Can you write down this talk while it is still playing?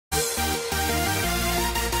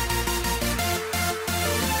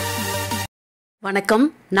வணக்கம்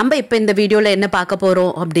நம்ம இப்போ இந்த வீடியோல என்ன பார்க்க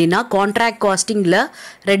போறோம் அப்படினா contract காஸ்டிங்ல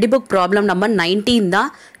ready book problem number 19 தான்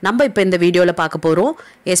நம்ம இப்போ இந்த வீடியோல பார்க்க போறோம்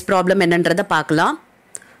எஸ் ப்ராப்ளம் என்னன்றதை பார்க்கலாம்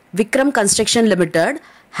Vikram construction limited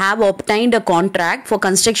have obtained a contract for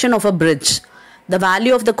construction of a bridge. The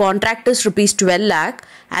value of the contract is rupees 12 lakh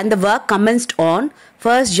and the work commenced on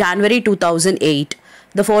 1st January 2008.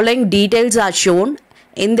 The following details are shown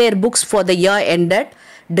in their books for the year ended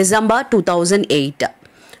December 2008.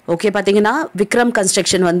 Okay பார்த்தீங்கன்னா Vikram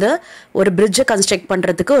construction வந்து ஒரு பிரிட்ஜை construct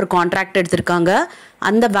பண்ணுறதுக்கு ஒரு contract எடுத்திருக்காங்க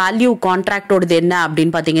அந்த value கான்ட்ராக்டோடது என்ன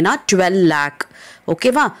அப்படின்னு பார்த்தீங்கன்னா 12 lakh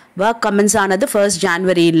ஓகேவா ஒர்க் கமென்ஸ் ஆனது 1st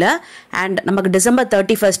ஜான்வரியில் அண்ட் நமக்கு டிசம்பர்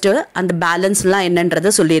 31 அந்த பேலன்ஸ்லாம்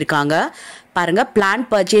என்னன்றதை சொல்லியிருக்காங்க பாருங்க plant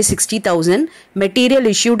purchase 60,000 material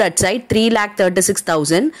issued at side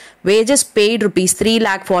 3,36,000 wages paid rupees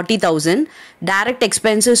 3,40,000 direct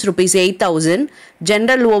expenses rupees 8,000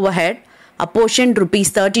 general overhead apportioned rupees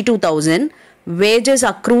 32,000 wages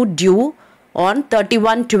accrued due on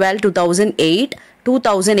 31/12/2008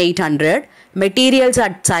 2,800 materials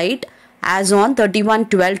at site as on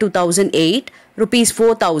 31/12/2008 rupees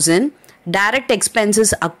 4,000 direct expenses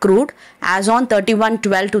accrued as on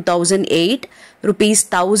 31/12/2008 rupees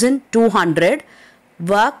 1,200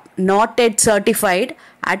 work not yet certified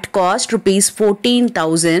at cost rupees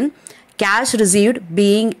 14,000 cash received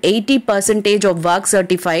being 80% of work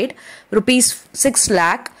certified rupees 6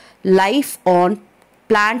 lakh life on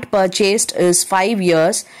plant purchased is 5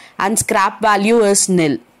 years and scrap value is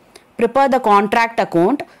nil. Prepare the contract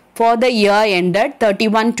account for the year ended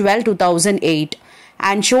 31/12/2008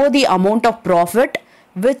 and show the amount of profit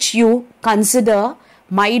which you consider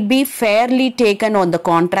might be fairly taken on the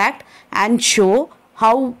contract and show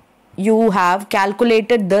how you have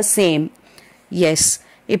calculated the same. Yes.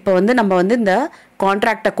 இப்போ வந்து நம்ம வந்து இந்த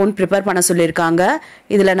contract account prepare பண்ண சொல்லியிருக்காங்க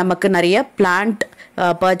இதில் நமக்கு நிறைய பிளான்ட்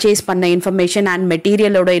பர்ச்சேஸ் பண்ண இன்ஃபர்மேஷன் அண்ட்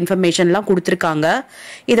மெட்டீரியலோட இன்ஃபர்மேஷன்லாம் கொடுத்துருக்காங்க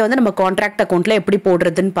இதை வந்து நம்ம கான்ட்ராக்ட் அக்கௌண்ட்டில் எப்படி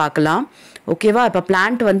போடுறதுன்னு பார்க்கலாம் ஓகேவா இப்போ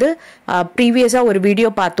பிளான்ட் வந்து ப்ரீவியஸாக ஒரு வீடியோ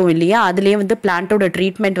பார்த்தோம் இல்லையா அதுலேயே வந்து பிளான்ட்டோட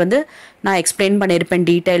ட்ரீட்மெண்ட் வந்து நான் எக்ஸ்பிளைன் பண்ணியிருப்பேன்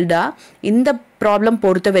டீட்டெயில்டாக இந்த ப்ராப்ளம்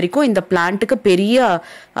பொறுத்த வரைக்கும் இந்த பிளான்ட்டுக்கு பெரிய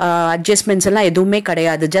அட்ஜஸ்ட்மெண்ட்ஸ் எல்லாம் எதுவுமே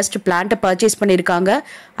கிடையாது ஜஸ்ட் பிளான்ட்டை பர்ச்சேஸ் பண்ணியிருக்காங்க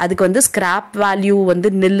அதுக்கு வந்து ஸ்கிராப் வேல்யூ வந்து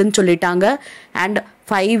நில்லுன்னு சொல்லிட்டாங்க அண்ட்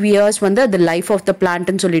 5 years வந்து அது லைஃப் ஆஃப் த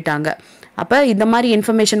பிளான்ட்னு சொல்லிட்டாங்க அப்போ இந்த மாதிரி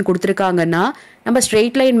இன்ஃபர்மேஷன் கொடுத்துருக்காங்கன்னா நம்ம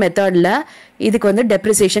ஸ்ட்ரெயிட் லைன் மெத்தடில் இதுக்கு வந்து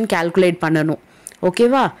டெப்ரிசியேஷன் கால்குலேட் பண்ணணும்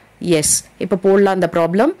ஓகேவா எஸ் இப்போ போடலாம் அந்த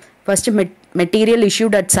problem first material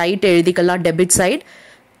issued at side எழுதிக்கலாம் debit side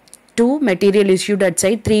to material issued at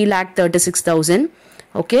site 3,36,000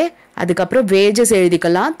 okay அதுக்கப்புறம் வேஜஸ்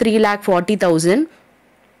எழுதிக்கலாம் 3,40,000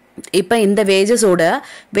 இப்போ இந்த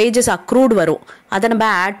வேஜஸ் அக்ரூட் வரும் அதை நம்ம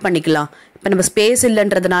ஆட் பண்ணிக்கலாம் இப்போ நம்ம ஸ்பேஸ்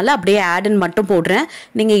இல்லைன்றதுனால அப்படியே ஆட்னு மட்டும் போடுறேன்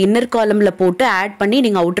நீங்கள் இன்னர் காலமில் போட்டு ஆட் பண்ணி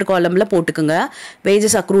நீங்கள் அவுட்டர் காலமில் போட்டுக்குங்க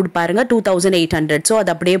வேஜஸ் அக்ரூட் பாருங்கள் 2,800 ஸோ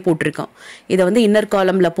அது அப்படியே போட்டிருக்கோம் இதை வந்து இன்னர்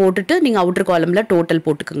காலமில் போட்டுட்டு நீங்கள் அவுட்டர் காலமில் டோட்டல்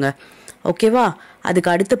போட்டுக்குங்க ஓகேவா அதுக்கு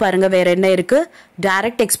அடுத்து பாருங்க வேற என்ன இருக்கு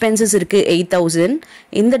டைரக்ட் எக்ஸ்பென்சஸ் இருக்கு 8,000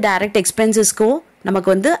 இந்த டைரக்ட் எக்ஸ்பென்சஸ்க்கும் நமக்கு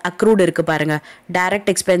வந்து அக்ரூட் இருக்கு பாருங்க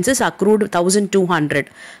டைரக்ட் எக்ஸ்பென்சஸ் அக்ரூட் 1,200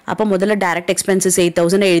 அப்போ முதல்ல டைரக்ட் எக்ஸ்பென்சஸ்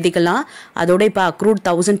 8,000 எழுதிக்கலாம் அதோட இப்போ அக்ரூட்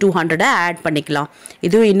 1,200 ஆட் பண்ணிக்கலாம்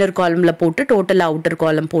இதுவும் இன்னர் காலம்ல போட்டு டோட்டல் அவுட்டர்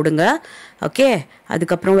காலம் போடுங்க ஓகே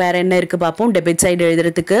அதுக்கப்புறம் வேற என்ன இருக்கு பார்ப்போம் டெபிட் சைடு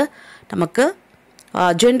எழுதுறதுக்கு நமக்கு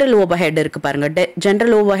ஜென்ரல் ஓவர்ஹெட் இருக்குது பாருங்கள்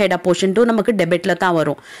ஜென்ரல் ஓவர்ஹெட் அப்போர்ஷன் டூ நமக்கு டெபிட்டில் தான்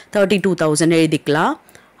வரும் 32,000 எழுதிக்கலாம்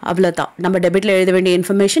அவ்வளோதான் நம்ம டெபிட்டில் எழுத வேண்டிய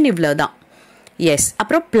இன்ஃபர்மேஷன் இவ்வளோ தான் எஸ்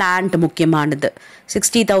அப்புறம் பிளான்ட் முக்கியமானது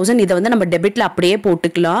 60,000 இதை வந்து நம்ம டெபிட்டில் அப்படியே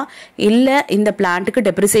போட்டுக்கலாம் இல்லை இந்த பிளான்ட்டுக்கு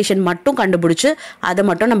டெப்ரிசியேஷன் மட்டும் கண்டுபிடிச்சி அதை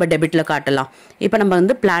மட்டும் நம்ம டெபிட்டில் காட்டலாம் இப்போ நம்ம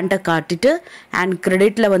வந்து பிளான்ட்டை காட்டிட்டு அண்ட்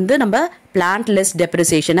கிரெடிட்டில் வந்து நம்ம பிளான்ட் லெஸ்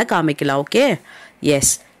டெப்ரிசியேஷனை காமிக்கலாம் ஓகே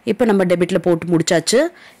எஸ் இப்போ நம்ம டெபிட்டில் போட்டு முடிச்சாச்சு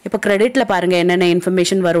இப்போ கிரெடிட்டில் பாருங்கள் என்னென்ன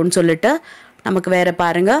இன்ஃபர்மேஷன் வரும்னு சொல்லிட்டு நமக்கு வேறு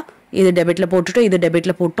பாருங்கள் இது டெபிட்டில் போட்டுட்டோம் இது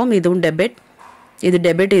டெபிட்டில் போட்டோம் இதுவும் டெபிட் இது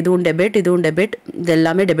டெபிட் இதுவும் டெபிட் இதுவும் டெபிட் இது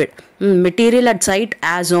எல்லாமே debit material at side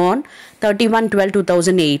as on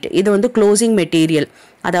 31/12/2008 இது வந்து க்ளோசிங் மெட்டீரியல்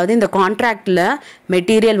அதாவது இந்த கான்ட்ராக்டில்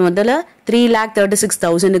மெட்டீரியல் முதல்ல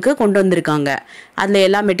 3,36,000க்கு கொண்டு வந்திருக்காங்க அதில்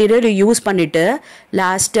எல்லா மெட்டீரியலும் யூஸ் பண்ணிவிட்டு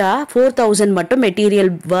லாஸ்ட்டாக 4,000 மட்டும்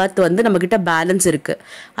மெட்டீரியல் ஒர்த் வந்து நம்மக்கிட்ட பேலன்ஸ் இருக்குது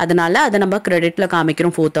அதனால் அதை நம்ம கிரெடிட்டில்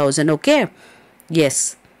காமிக்கிறோம் 4,000 ஓகே எஸ்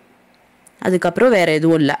அதுக்கப்புறம் வேறு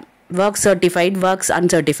எதுவும் இல்லை ஒர்க் சர்டிஃபைட் ஒர்க்ஸ்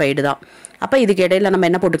அன்சர்டிஃபைடு தான் அப்போ இதுக்கு இடையில நம்ம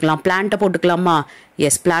என்ன போட்டுக்கலாம் பிளான்ட்டை போட்டுக்கலாமா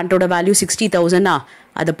எஸ் பிளான்ட்டோட வேல்யூ 60,000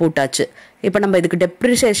 அதை போட்டாச்சு இப்போ நம்ம இதுக்கு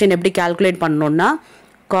டெப்ரிசியேஷன் எப்படி கால்குலேட் பண்ணோம்னா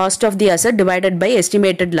cost of the asset divided by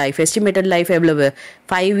estimated life. Estimated life எவ்வளவு?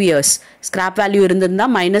 5 இயர்ஸ். ஸ்கிராப் வேல்யூ இருந்திருந்தா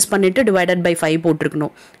மைனஸ் பண்ணிட்டு டிவைடட் பை 5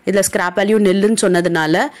 போட்டிருக்கணும். இதில் ஸ்கிராப் வேல்யூ நெல்லுன்னு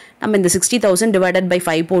சொன்னதுனால நம்ம இந்த 60,000 டிவைடட் பை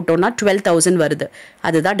 5 போட்டோம்னா 12,000 வருது.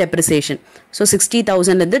 அதுதான் டெப்ரிசியேஷன். ஸோ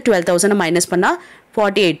 60,000லேருந்து 12,000 மைனஸ் பண்ணால்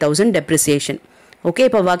 48,000 டெப்ரிசியேஷன். ஓகே,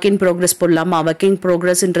 இப்போ ஒர்க் இன் ப்ரோக்ரஸ் போடலாமா? ஒர்க் இன்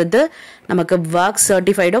ப்ரோக்ரஸ்ன்றது நமக்கு ஒர்க்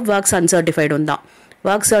சர்டிஃபைடோ ஒர்க் அன்சர்டிஃபைடும் தான்.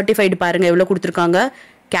 ஒர்க் சர்டிஃபைடு பாருங்க எவ்வளோ கொடுத்துருக்காங்க.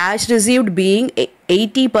 Cash received being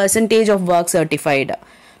 80% of work certified.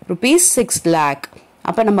 Rupees 6 lakh.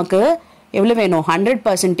 அப்போ நமக்கு எவ்வளோ வேணும்?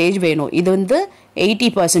 100% வேணும். இது வந்து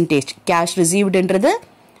 80%. Cash receivedன்றது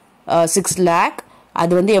 6 lakh.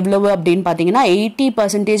 அது வந்து எவ்வளவு அப்படின்னு பார்த்தீங்கன்னா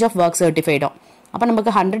 80% of work certified. அப்போ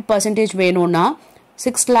நமக்கு 100% வேணும்னா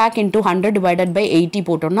 6 lakh into 100 divided by 80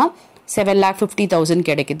 போட்டோம்னா 7,50,000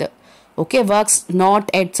 கிடைக்குது. Okay, works not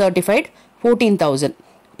yet certified 14,000.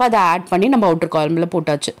 இப்போ அதை ஆட் பண்ணி நம்ம அவுட்டர் காலமில்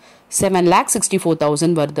போட்டாச்சு.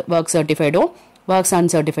 7,64,000 வருது. ஒர்க் சர்டிஃபைடும் ஒர்க்ஸ்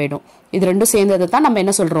அன்சர்டிஃபைடும் இது ரெண்டும் சேர்ந்ததை தான் நம்ம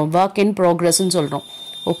என்ன சொல்கிறோம்? ஒர்க் இன் ப்ரோக்ரஸ்ன்னு சொல்கிறோம்.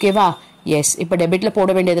 ஓகேவா? எஸ். இப்போ டெபிட்டில் போட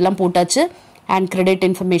வேண்டியதெல்லாம் போட்டாச்சு அண்ட் கிரெடிட்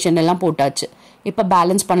இன்ஃபர்மேஷன் எல்லாம் போட்டாச்சு. இப்போ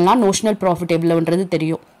பேலன்ஸ் பண்ணலாம். நோஷனல் ப்ராஃபிட் எவ்வளோன்றது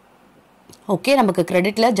தெரியும். ஓகே, நமக்கு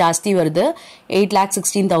கிரெடிட்டில் ஜாஸ்தி வருது.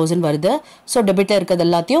 8,16,000 வருது. ஸோ டெபிட்டில் இருக்கிறது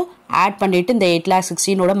எல்லாத்தையும் ஆட் பண்ணிவிட்டு இந்த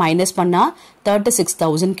 8,16,000 மைனஸ் பண்ணால்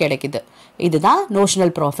 36,000 கிடைக்குது. இதுதான்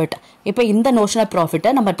நோஷனல் ப்ராஃபிட். இப்போ இந்த நோஷனல்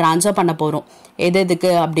ப்ராஃபிட்டை நம்ம ட்ரான்ஸ்ஃபர் பண்ண போகிறோம்.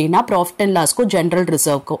 எதுக்கு அப்படின்னா ப்ராஃபிட் அண்ட் லாஸ்க்கும் ஜென்ரல்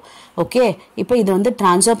ரிசர்வ்க்கும். ஓகே, இப்போ இது வந்து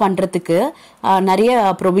ட்ரான்ஸ்ஃபர் பண்ணுறதுக்கு நிறைய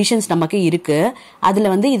ப்ரொவிஷன்ஸ் நமக்கு இருக்குது.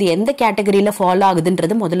 அதில் வந்து இது எந்த கேட்டகரியில் ஃபாலோ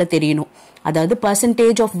ஆகுதுன்றது முதல்ல தெரியணும். அதாவது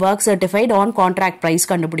percentage of work certified on contract price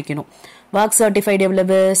கண்டுபிடிக்கணும். ஒர்க் சர்டிஃபைடு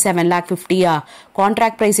எவ்வளவு? 7,50,000.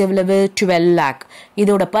 கான்ட்ராக்ட் ப்ரைஸ் எவ்வளவு? 12 lakh.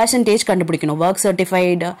 இதோட பர்சன்டேஜ் கண்டுபிடிக்கணும். Work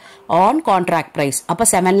certified on contract price. அப்போ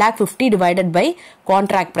 7,50,000 டிவைடட் பை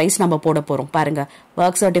கான்ட்ராக்ட் ப்ரைஸ் நம்ம போட போகிறோம். பாருங்க,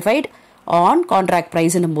 ஒர்க் சர்டிஃபைடு ஆன் கான்ட்ராக்ட்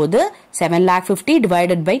ப்ரைஸ்னும் போது 7,50,000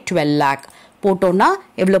 டிவைடட் பை 12 lakh போட்டோம்னா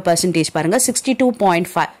எவ்வளோ பர்சன்டேஜ் பாருங்க?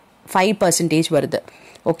 62.5% வருது.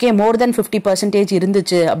 ஓகே, மோர் தென் 50%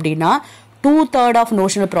 இருந்துச்சு அப்படின்னா 2/3 ஆஃப்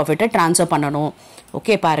நோஷனல் ப்ராஃபிட்டை ட்ரான்ஸ்ஃபர் பண்ணணும்.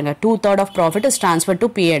 ஓகே, பாருங்க, 2/3 of profit is transfer to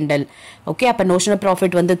P&L. Okay, அப்போ நோஷனல்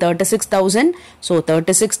ப்ராஃபிட் வந்து 36,000. ஸோ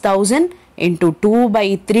 36,000 இன்டூ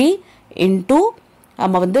 2/3 இன்டூ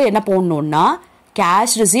நம்ம வந்து என்ன போடணும்னா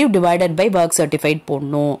cash receive divided by work certified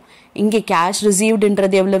போடணும். இங்கே கேஷ்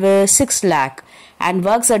ரிசீவ்டுன்றது எவ்வளவு? 6 lakh. அண்ட்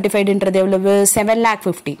ஒர்க் சர்டிஃபைடுன்றது எவ்வளவு?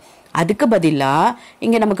 7,50,000. அதுக்கு பதிலாக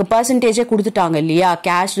இங்கே நமக்கு பர்சன்டேஜே கொடுத்துட்டாங்க இல்லையா?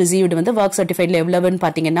 கேஷ் ரிசீவ்டு வந்து ஒர்க் சர்டிஃபைடில் எவ்வளவுன்னு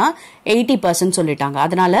பார்த்தீங்கன்னா 80% சொல்லிட்டாங்க.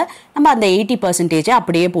 அதனால நம்ம அந்த 80%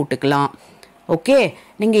 அப்படியே போட்டுக்கலாம். ஓகே,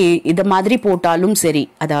 நீங்கள் இதை மாதிரி போட்டாலும் சரி,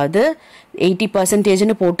 அதாவது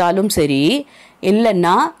 80%ன்னு போட்டாலும் சரி,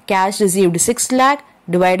 இல்லைன்னா cash received 6 lakh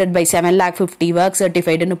divided by 7,50,000 work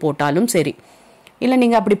சர்டிஃபைடுன்னு போட்டாலும் சரி. இல்லை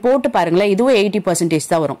நீங்கள் அப்படி போட்டு பாருங்களேன், இதுவும் 80%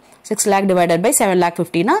 தான் வரும். 6 lakh டிவைடட் பை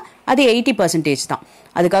 7,50,000னா அது 80% தான்.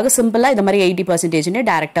 அதுக்காக சிம்பிளாக இந்த மாதிரி 80%ன்னு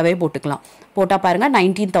டேரெக்டாகவே போட்டுக்கலாம். போட்டால் பாருங்கள்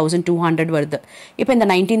 19,200 வருது. இப்போ இந்த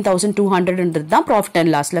 19,200ன்றது தான் ப்ராஃபிட்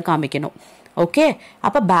அண்ட் லாஸில் காமிக்கணும். ஓகே,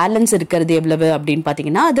 அப்போ பேலன்ஸ் இருக்கிறது எவ்வளவு அப்படின்னு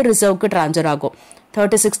பார்த்தீங்கன்னா அது ரிசர்வ்க்கு ட்ரான்ஸ்ஃபர் ஆகும்.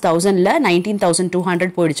 36,000ல்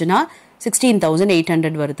 19,200 போயிடுச்சுன்னா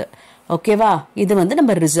 16,800 வருது. ஓகேவா? இது வந்து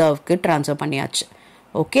நம்ம ரிசர்வ்க்கு ட்ரான்ஸ்ஃபர் பண்ணியாச்சு.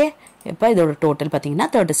 ஓகே, இப்போ இதோட டோட்டல் பார்த்தீங்கன்னா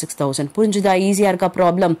 36,000. புரிஞ்சுதா? ஈஸியாக இருக்கா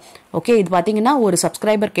ப்ராப்ளம்? ஓகே, இது பார்த்தீங்கன்னா ஒரு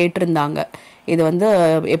சப்ஸ்கிரைபர் கேட்டிருந்தாங்க இது வந்து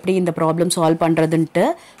எப்படி இந்த ப்ராப்ளம் சால்வ் பண்ணுறதுன்ட்டு.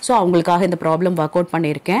 ஸோ அவங்களுக்காக இந்த ப்ராப்ளம் ஒர்க் அவுட்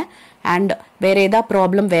பண்ணியிருக்கேன். அண்ட் வேறு ஏதாவது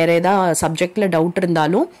ப்ராப்ளம், வேறு ஏதாவது சப்ஜெக்டில் டவுட்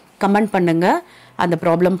இருந்தாலும் கமெண்ட் பண்ணுங்கள். அந்த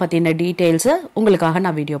ப்ராப்ளம் பற்றின டீட்டெயில்ஸை உங்களுக்காக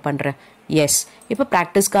நான் வீடியோ பண்ணுறேன். எஸ், இப்போ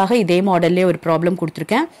ப்ராக்டிஸ்க்காக இதே மாடல்லே ஒரு ப்ராப்ளம்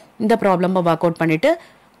கொடுத்துருக்கேன். இந்த ப்ராப்ளமை ஒர்க் அவுட் பண்ணிவிட்டு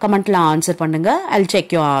கமெண்ட்டில் ஆன்சர் பண்ணுங்கள். I'll check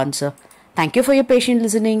your answer. Thank you for your patient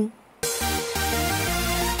listening.